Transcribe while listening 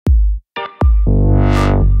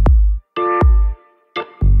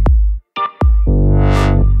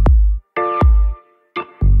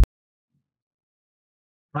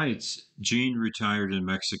Hi, it's Gene, retired in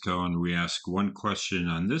Mexico, and we ask one question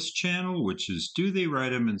on this channel, which is, do they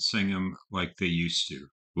write them and sing them like they used to?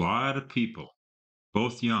 A lot of people,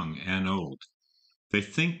 both young and old, they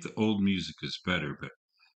think the old music is better, but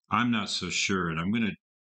I'm not so sure, and I'm going to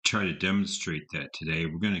try to demonstrate that today.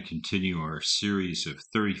 We're going to continue our series of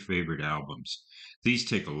 30 favorite albums. These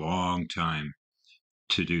take a long time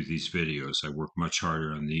to do these videos. I work much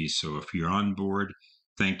harder on these, so if you're on board,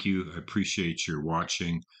 thank you. I appreciate your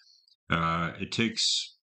watching. It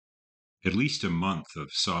takes at least a month of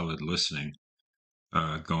solid listening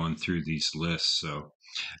going through these lists. So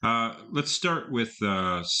let's start with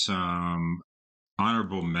some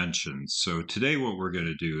honorable mentions. So today, what we're going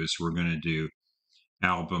to do is we're going to do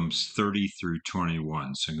albums 30 through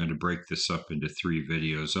 21. So I'm going to break this up into three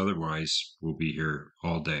videos. Otherwise, we'll be here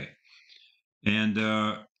all day. And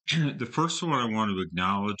the first one I want to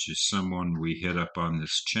acknowledge is someone we hit up on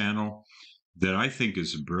this channel that I think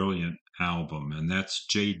is a brilliant album, and that's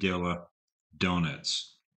Jay Dilla,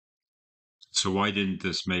 Donuts. So why didn't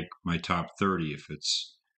this make my top 30 if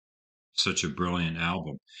it's such a brilliant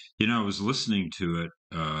album? I was listening to it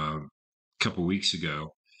a couple weeks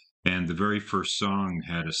ago, and the very first song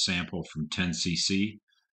had a sample from 10cc,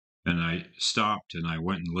 and I stopped and I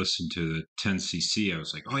went and listened to the 10cc. I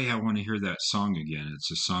was like, oh yeah, I want to hear that song again.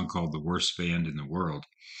 It's a song called The Worst Band in the World.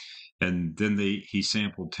 And then he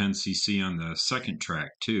sampled 10cc on the second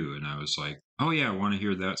track too, and I was like, oh yeah, I want to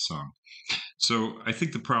hear that song. So I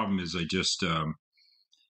think the problem is I just uh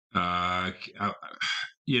I,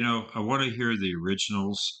 I want to hear the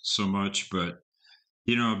originals so much, but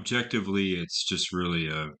objectively it's just really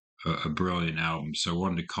a brilliant album, so I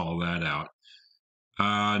wanted to call that out.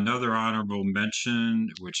 Another honorable mention,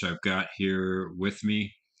 which I've got here with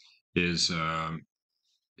me, is Ali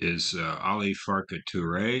Farka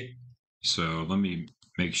Touré. So let me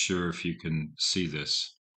make sure if you can see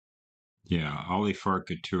this. Yeah, Ali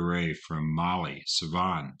Farka Touré from Mali,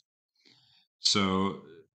 Savan. So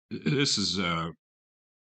this is a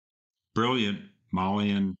brilliant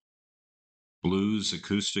Malian blues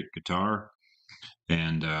acoustic guitar,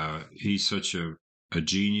 and he's such a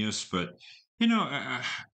genius. But you know,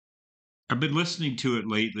 I've been listening to it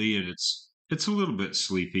lately, and it's a little bit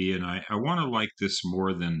sleepy, and I want to like this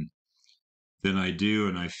more than I do,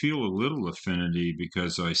 and I feel a little affinity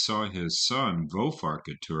because I saw his son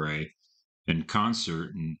Vaufarka Touré in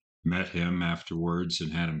concert and met him afterwards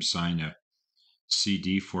and had him sign a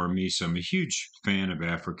CD for me. So I'm a huge fan of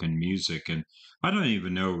African music, and I don't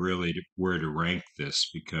even know really where to rank this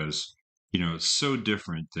because it's so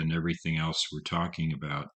different than everything else we're talking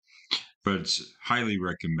about. But it's highly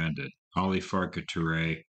recommended. Ali Farka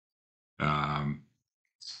Touré, um,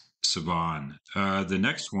 Savan. The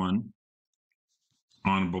next one,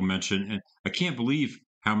 honorable mention, and I can't believe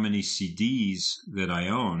how many CDs that I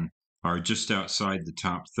own are just outside the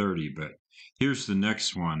top 30. But here's the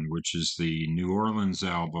next one, which is the New Orleans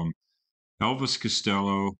album. Elvis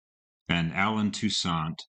Costello and Alan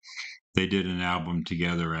Toussaint, they did an album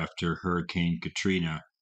together after Hurricane Katrina,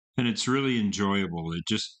 and it's really enjoyable. It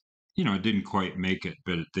just, it didn't quite make it,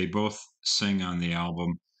 but they both sing on the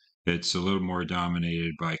album. It's a little more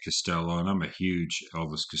dominated by Costello, and I'm a huge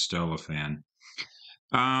Elvis Costello fan.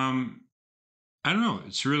 Um, I don't know.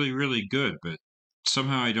 It's really, really good, but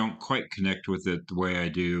somehow I don't quite connect with it the way I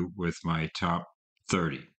do with my top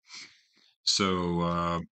 30.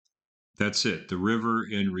 So that's it. The River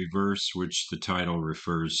in Reverse, which the title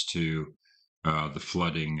refers to the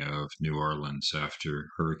flooding of New Orleans after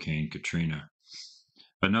Hurricane Katrina.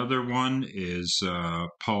 Another one is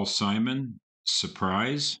Paul Simon,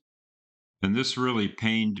 Surprise. And this really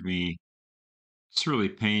pained me. It's really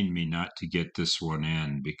pained me not to get this one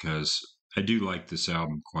in because I do like this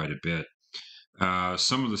album quite a bit.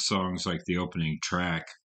 Some of the songs, like the opening track,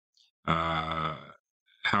 uh,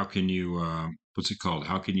 how can you, what's it called?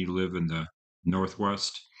 How Can You Live in the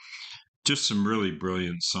Northwest? Just some really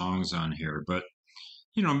brilliant songs on here, but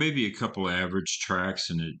maybe a couple average tracks,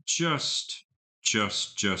 and it just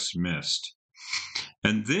missed.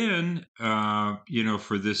 And then,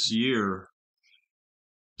 for this year,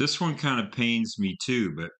 this one kind of pains me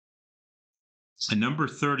too, but at number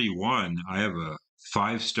 31, I have a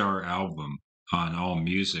five-star album on All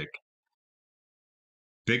Music,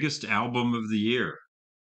 biggest album of the year.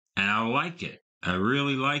 And I like it. I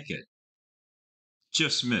really like it.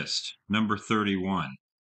 Just missed. Number 31.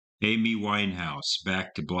 Amy Winehouse,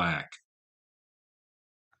 Back to Black.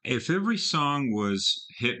 If every song was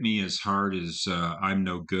hit me as hard as I'm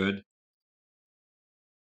No Good,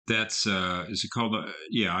 that's, is it called?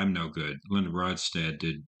 Yeah, I'm No Good. Linda Ronstadt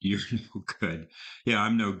did You're No Good. Yeah,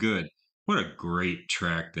 I'm No Good. What a great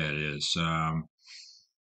track that is.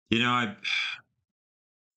 I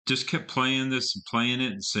just kept playing this and playing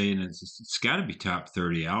it and saying it's got to be top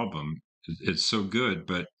 30 album. It's so good,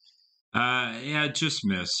 but yeah, it just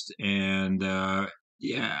missed. And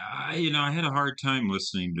yeah, I had a hard time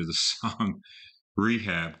listening to the song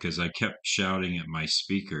Rehab because I kept shouting at my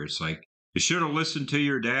speaker. It's like, you should have listened to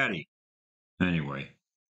your daddy. Anyway,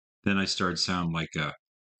 then I started sounding like a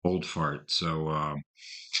old fart. So,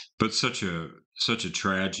 but such a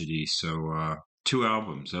tragedy. So, two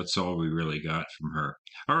albums. That's all we really got from her.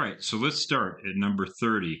 All right, so let's start at number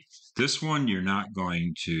 30. This one you're not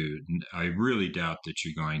going to. I really doubt that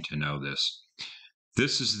you're going to know this.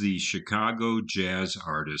 This is the Chicago jazz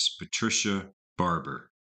artist Patricia Barber.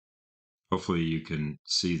 Hopefully you can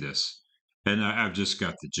see this. And I've just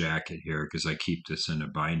got the jacket here because I keep this in a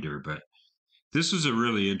binder. But this was a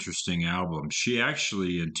really interesting album. She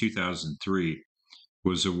actually, in 2003,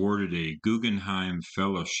 was awarded a Guggenheim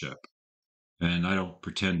Fellowship. And I don't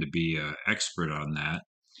pretend to be an expert on that,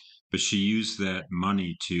 but she used that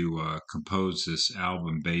money to compose this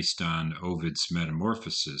album based on Ovid's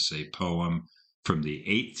Metamorphoses, a poem from the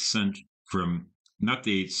 8th century, from not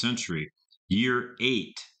the 8th century, year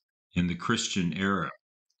 8 in the Christian era.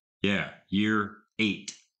 Yeah, year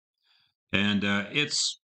 8. And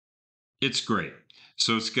it's great.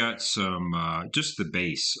 So it's got some, just the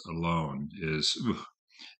bass alone is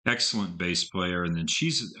excellent bass player. And then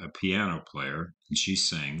she's a piano player and she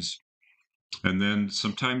sings. And then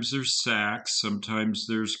sometimes there's sax, sometimes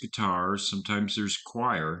there's guitar, sometimes there's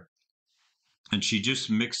choir. And she just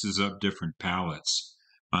mixes up different palettes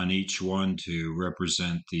on each one to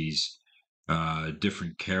represent these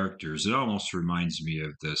different characters. It almost reminds me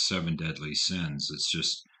of the Seven Deadly Sins. It's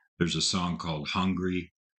just, there's a song called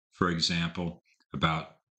Hungry, for example,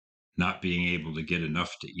 about not being able to get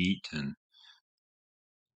enough to eat. And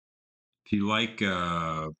if you like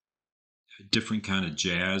different kind of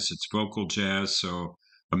jazz, it's vocal jazz. So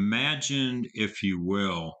imagine, if you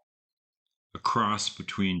will, a cross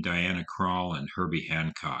between Diana Krall and Herbie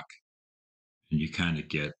Hancock. And you kind of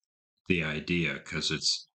get the idea because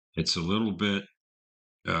it's a little bit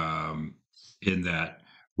um, in that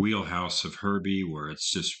wheelhouse of Herbie where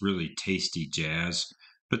it's just really tasty jazz.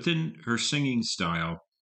 But then her singing style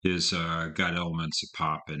is got elements of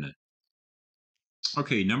pop in it.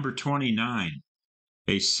 Okay, number 29,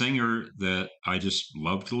 a singer that I just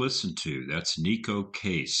love to listen to. That's Neko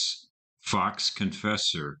Case. Fox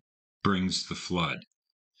Confessor brings the flood.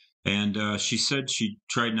 And she said she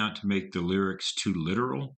tried not to make the lyrics too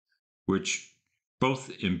literal, which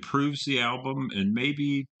both improves the album and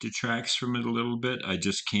maybe detracts from it a little bit. I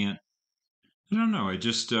just can't. I don't know. I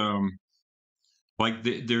just like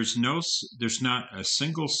there's not a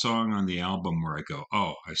single song on the album where I go,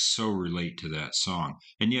 oh, I so relate to that song,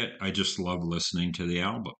 and yet I just love listening to the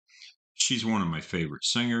album. She's one of my favorite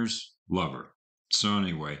singers. Love her. So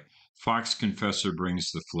anyway, Fox Confessor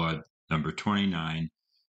brings the flood, number 29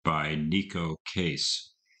 by Neko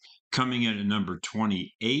Case. Coming in at number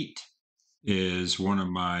 28 is one of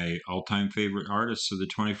my all time favorite artists of the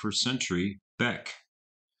 21st century, Beck.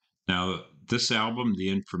 Now, this album, The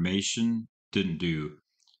Information, didn't do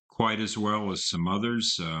quite as well as some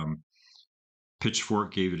others.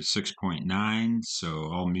 Pitchfork gave it a 6.9, so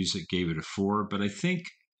AllMusic gave it a 4. But I think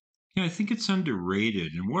it's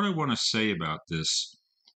underrated. And what I want to say about this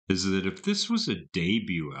is that if this was a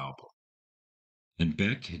debut album, and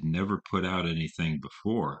Beck had never put out anything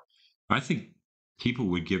before, I think people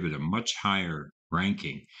would give it a much higher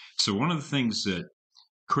ranking. So, one of the things that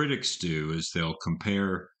critics do is they'll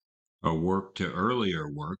compare a work to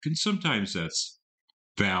earlier work, and sometimes that's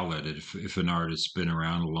valid if an artist's been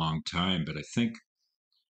around a long time. But I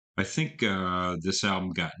think this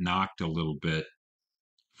album got knocked a little bit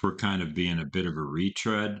for kind of being a bit of a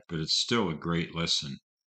retread, but it's still a great listen.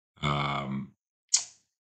 Um,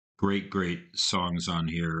 great songs on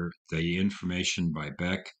here. The Information by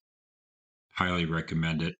Beck, highly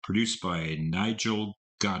recommend it. Produced by Nigel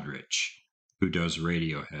Godrich, who does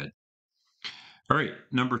Radiohead. All right,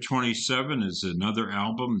 number 27 is another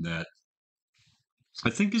album that I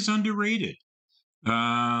think is underrated.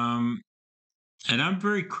 Um, and I'm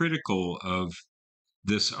very critical of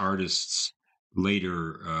this artist's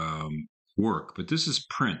later work, but this is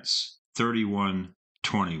Prince,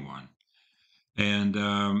 3121. And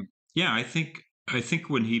yeah, I think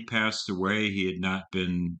when he passed away, he had not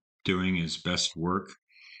been doing his best work.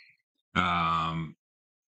 Um,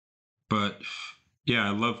 but yeah,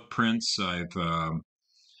 I love Prince. I've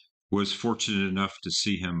was fortunate enough to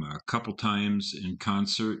see him a couple times in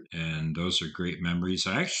concert, and those are great memories.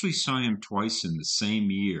 I actually saw him twice in the same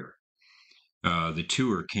year. The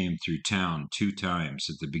tour came through town two times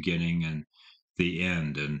at the beginning and the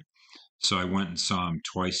end. And so I went and saw him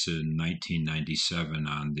twice in 1997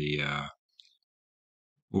 on the,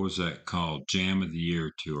 what was that called? Jam of the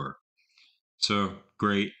Year tour. So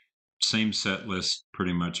great. Same set list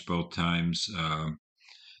pretty much both times.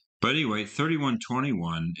 But anyway,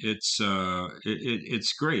 3121,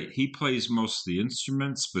 it's great. He plays most of the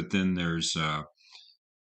instruments, but then there's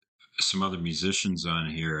some other musicians on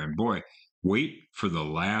here. And boy, wait for the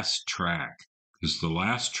last track, because the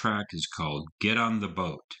last track is called Get on the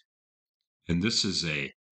Boat. And this is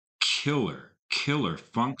a killer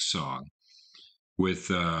funk song with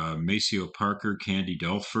Maceo Parker, Candy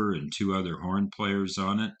Dulfer, and two other horn players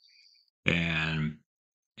on it. And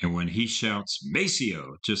when he shouts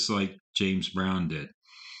Maceo, just like James Brown did,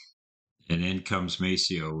 and in comes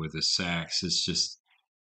Maceo with a sax, it's just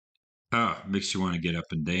makes you want to get up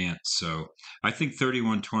and dance. So I think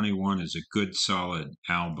 3121 is a good, solid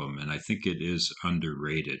album, and I think it is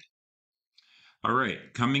underrated. All right,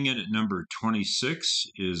 coming in at number 26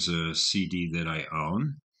 is a CD that I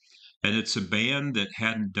own, and it's a band that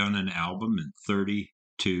hadn't done an album in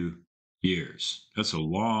 32 years. That's a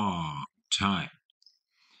long time.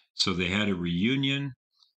 So they had a reunion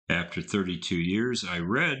after 32 years. I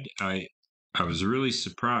was really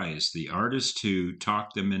surprised. The artist who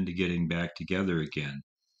talked them into getting back together again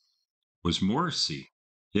was Morrissey.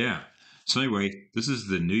 Yeah. So anyway, this is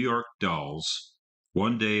the New York Dolls.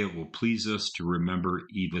 One day it will please us to remember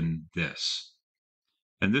even this.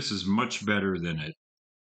 And this is much better than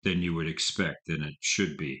you would expect, than it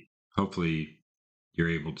should be. Hopefully you're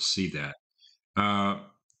able to see that.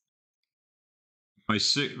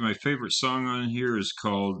 My favorite song on here is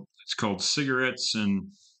called Cigarettes and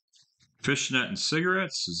Fishnet and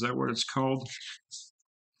Cigarettes. Is that what it's called?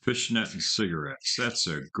 Fishnet and Cigarettes. That's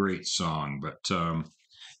a great song. But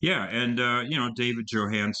yeah, and David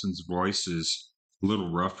Johansen's voice is a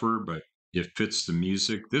little rougher, but it fits the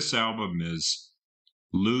music. This album is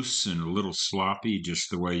loose and a little sloppy, just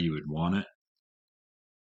the way you would want it.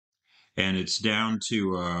 And it's down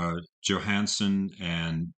to Johansen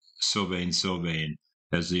and Sylvain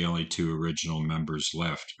as the only two original members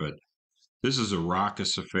left. But this is a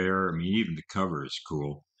raucous affair. I mean, even the cover is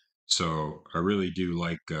cool. So I really do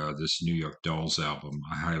like this New York Dolls album.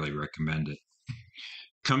 I highly recommend it.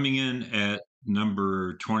 Coming in at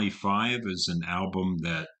number 25 is an album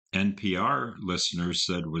that NPR listeners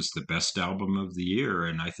said was the best album of the year,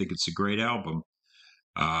 and I think it's a great album.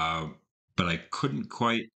 But I couldn't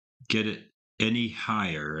quite get it any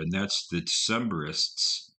higher, and that's the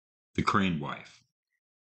Decemberists, The Crane Wife.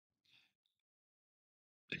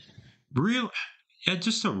 Real, yeah,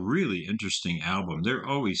 just a really interesting album. They're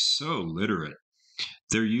always so literate.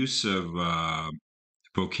 Their use of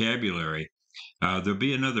vocabulary. There'll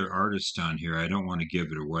be another artist on here. I don't want to give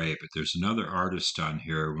it away, but there's another artist on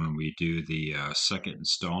here when we do the second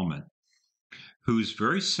installment who's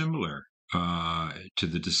very similar to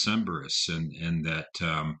the Decemberists, in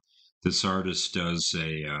that this artist does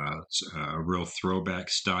a real throwback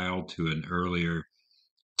style to an earlier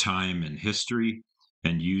time in history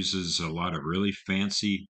and uses a lot of really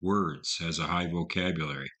fancy words, has a high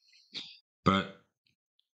vocabulary. But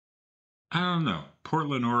I don't know.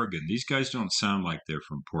 Portland, Oregon. These guys don't sound like they're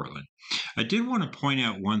from Portland. I did want to point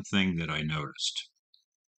out one thing that I noticed.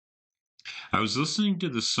 I was listening to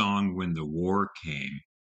the song When the War Came,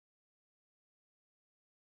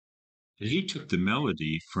 and he took the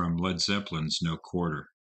melody from Led Zeppelin's No Quarter.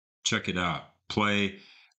 Check it out. Play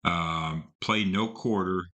No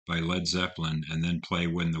Quarter by Led Zeppelin, and then play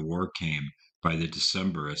When the War Came by the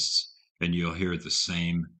Decemberists, and you'll hear the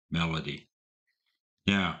same melody.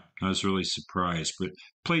 Yeah, I was really surprised. But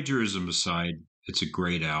plagiarism aside, it's a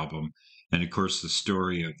great album. And of course, the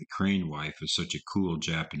story of the Crane Wife is such a cool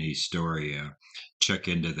Japanese story. Check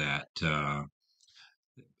into that.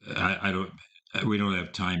 I don't. We don't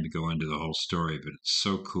have time to go into the whole story, but it's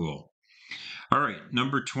so cool. All right,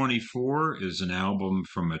 number 24 is an album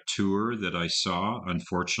from a tour that I saw.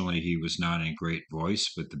 Unfortunately, he was not in great voice,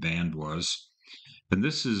 but the band was. And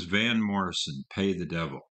this is Van Morrison, Pay the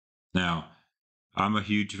Devil. Now, I'm a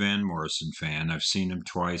huge Van Morrison fan. I've seen him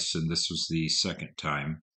twice, and this was the second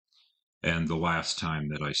time and the last time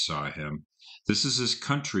that I saw him. This is his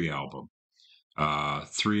country album.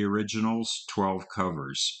 3 originals, 12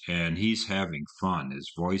 covers, and he's having fun.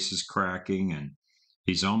 His voice is cracking, and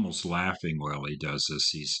he's almost laughing while he does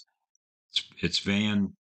this. It's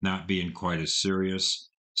Van not being quite as serious.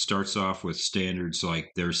 Starts off with standards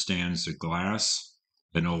like There Stands the Glass,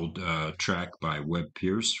 an old track by Webb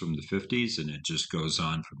Pierce from the 50s, and it just goes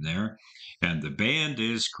on from there. And the band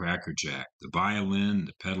is Crackerjack, the violin,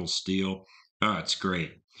 the pedal steel. Oh, it's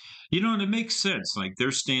great. And it makes sense. Like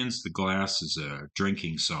there stands the glass is a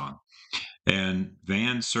drinking song. And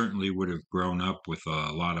Van certainly would have grown up with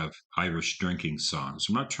a lot of Irish drinking songs.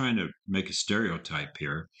 I'm not trying to make a stereotype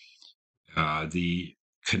here. The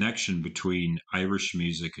connection between Irish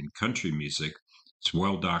music and country music is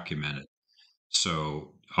well documented.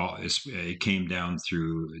 So it came down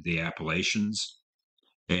through the Appalachians,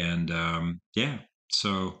 and yeah.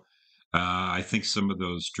 So I think some of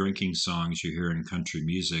those drinking songs you hear in country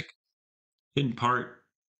music, in part,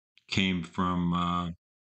 came from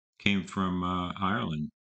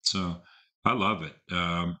Ireland. So I love it.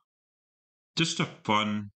 Just a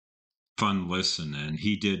fun listen, and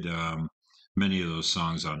he did many of those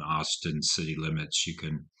songs on Austin City Limits. You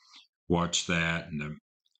can watch that, and the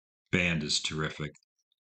band is terrific.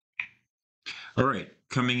 All right,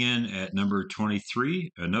 coming in at number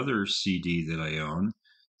 23, another CD that I own.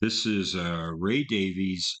 This is Ray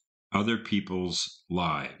Davies' Other People's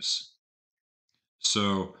Lives.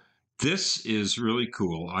 So this is really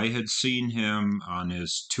cool. I had seen him on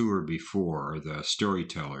his tour before, the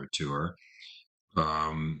Storyteller tour,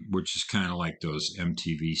 which is kind of like those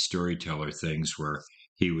MTV Storyteller things where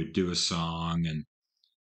he would do a song and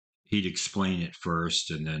he'd explain it first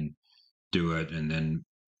and then do it. And then,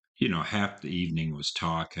 half the evening was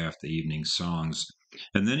talk, half the evening songs.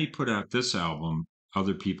 And then he put out this album,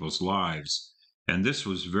 Other People's Lives. And this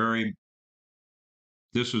was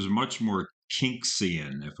much more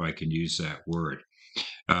Kinksian, if I can use that word.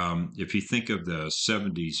 If you think of the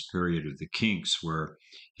 70s period of the Kinks, where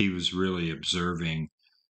he was really observing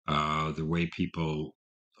the way people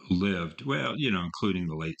lived, well, including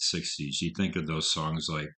the late 60s, you think of those songs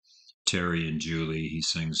like Terry and Julie, he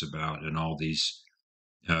sings about, and all these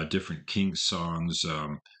different Kinks songs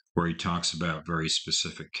where he talks about very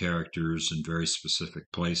specific characters and very specific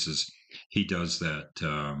places. He does that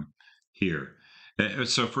here.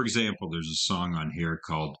 So, for example, there's a song on here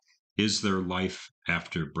called Is There Life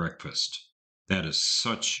After Breakfast? That is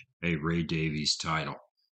such a Ray Davies title.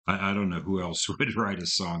 I don't know who else would write a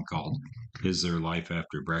song called Is There Life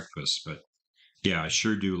After Breakfast? But yeah, I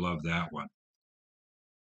sure do love that one.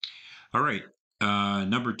 All right.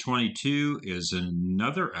 Number 22 is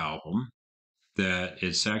another album that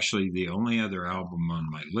is actually the only other album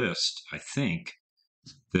on my list, I think,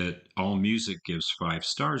 that All Music gives 5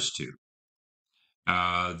 stars to.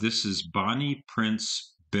 This is Bonnie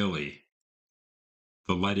Prince Billy,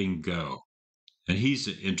 The Letting Go. And he's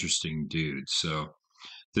an interesting dude. So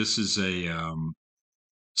this is a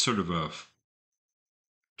sort of a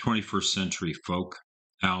 21st century folk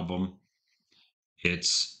album.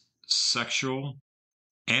 It's sexual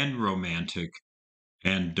and romantic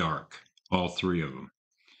and dark, all three of them.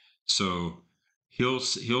 So he'll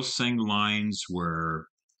sing lines where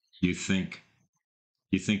you think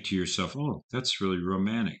to yourself, "Oh, that's really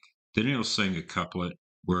romantic." Then he'll sing a couplet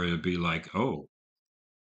where it'll be like, "Oh,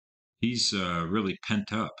 he's really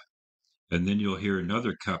pent up." And then you'll hear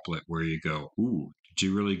another couplet where you go, "Ooh, did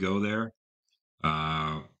you really go there?"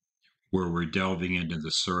 Uh, where we're delving into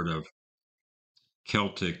the sort of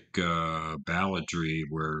Celtic balladry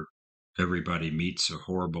where everybody meets a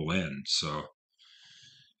horrible end. So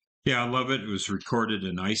yeah, I love it. It was recorded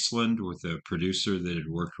in Iceland with a producer that had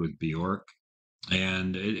worked with Bjork.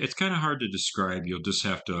 And it's kind of hard to describe. You'll just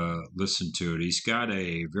have to listen to it. He's got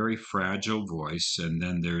a very fragile voice, and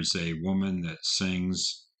then there's a woman that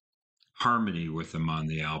sings harmony with him on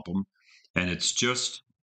the album, and it's just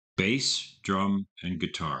bass, drum, and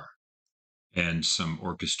guitar, and some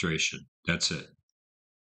orchestration. That's it.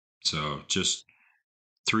 So just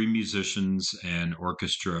three musicians and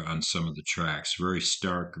orchestra on some of the tracks. Very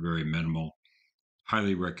stark, very minimal.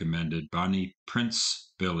 Highly recommended. Bonnie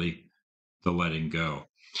Prince Billy, The Letting Go.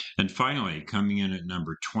 And finally, coming in at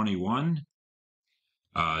number 21,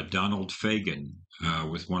 Donald Fagen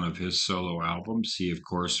with one of his solo albums. He, of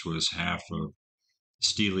course, was half of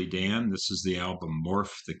Steely Dan. This is the album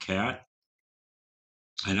Morph the Cat.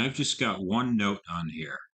 And I've just got one note on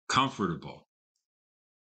here, comfortable.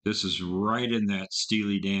 This is right in that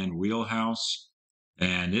Steely Dan wheelhouse,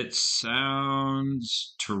 and it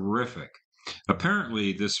sounds terrific.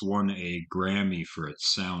 Apparently, this won a Grammy for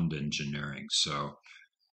its sound engineering. So,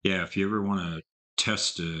 yeah, if you ever want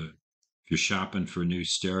to if you're shopping for a new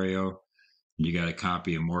stereo and you got a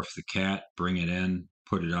copy of Morph the Cat, bring it in,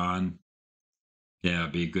 put it on. Yeah,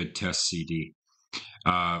 it'd be a good test CD.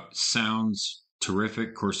 Sounds terrific.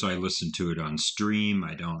 Of course, I listen to it on stream.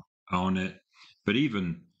 I don't own it, but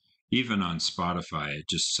even on Spotify, it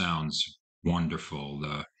just sounds wonderful.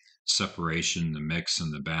 The separation, the mix,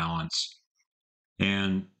 and the balance,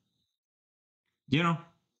 and you know,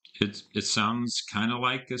 it sounds kind of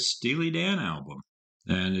like a Steely Dan album.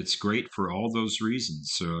 and it's great for all those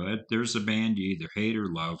reasons. So there's a band you either hate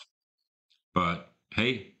or love. But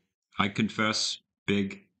hey, I confess,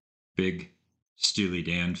 big Steely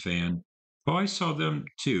Dan fan. Oh, I saw them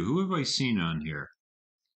too. Who have I seen on here?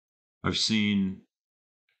 I've seen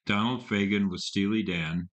Donald Fagen with Steely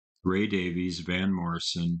Dan, Ray Davies, Van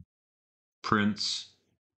Morrison, Prince,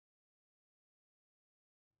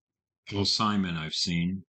 Paul Simon. I've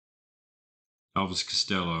seen Elvis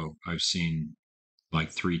Costello. I've seen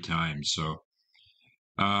like 3 times. So,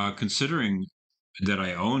 considering that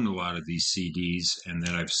I own a lot of these CDs and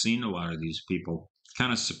that I've seen a lot of these people,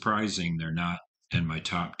 kind of surprising they're not in my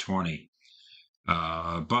top 20.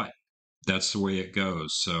 But that's the way it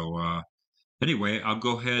goes. So, anyway, I'll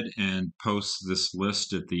go ahead and post this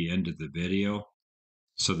list at the end of the video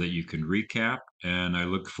so that you can recap. And I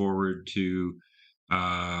look forward to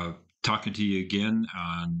talking to you again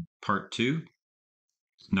on part 2.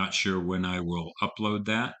 Not sure when I will upload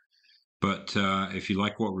that. But if you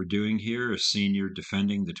like what we're doing here, a senior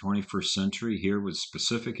defending the 21st century here with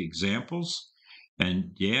specific examples,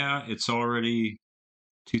 and yeah, it's already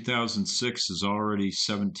 2006 is already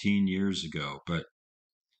 17 years ago, but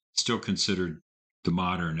still considered the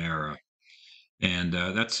modern era. And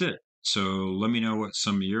that's it. So let me know what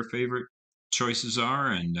some of your favorite choices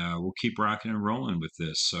are, and we'll keep rocking and rolling with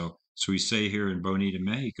this. So we say here in Bonita,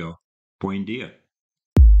 Mexico, buen dia.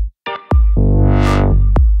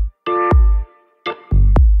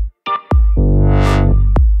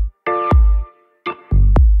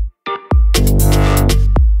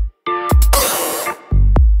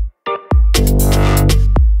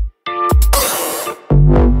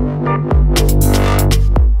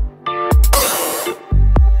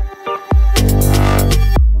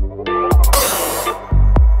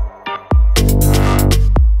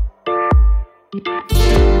 Thank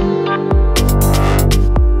you.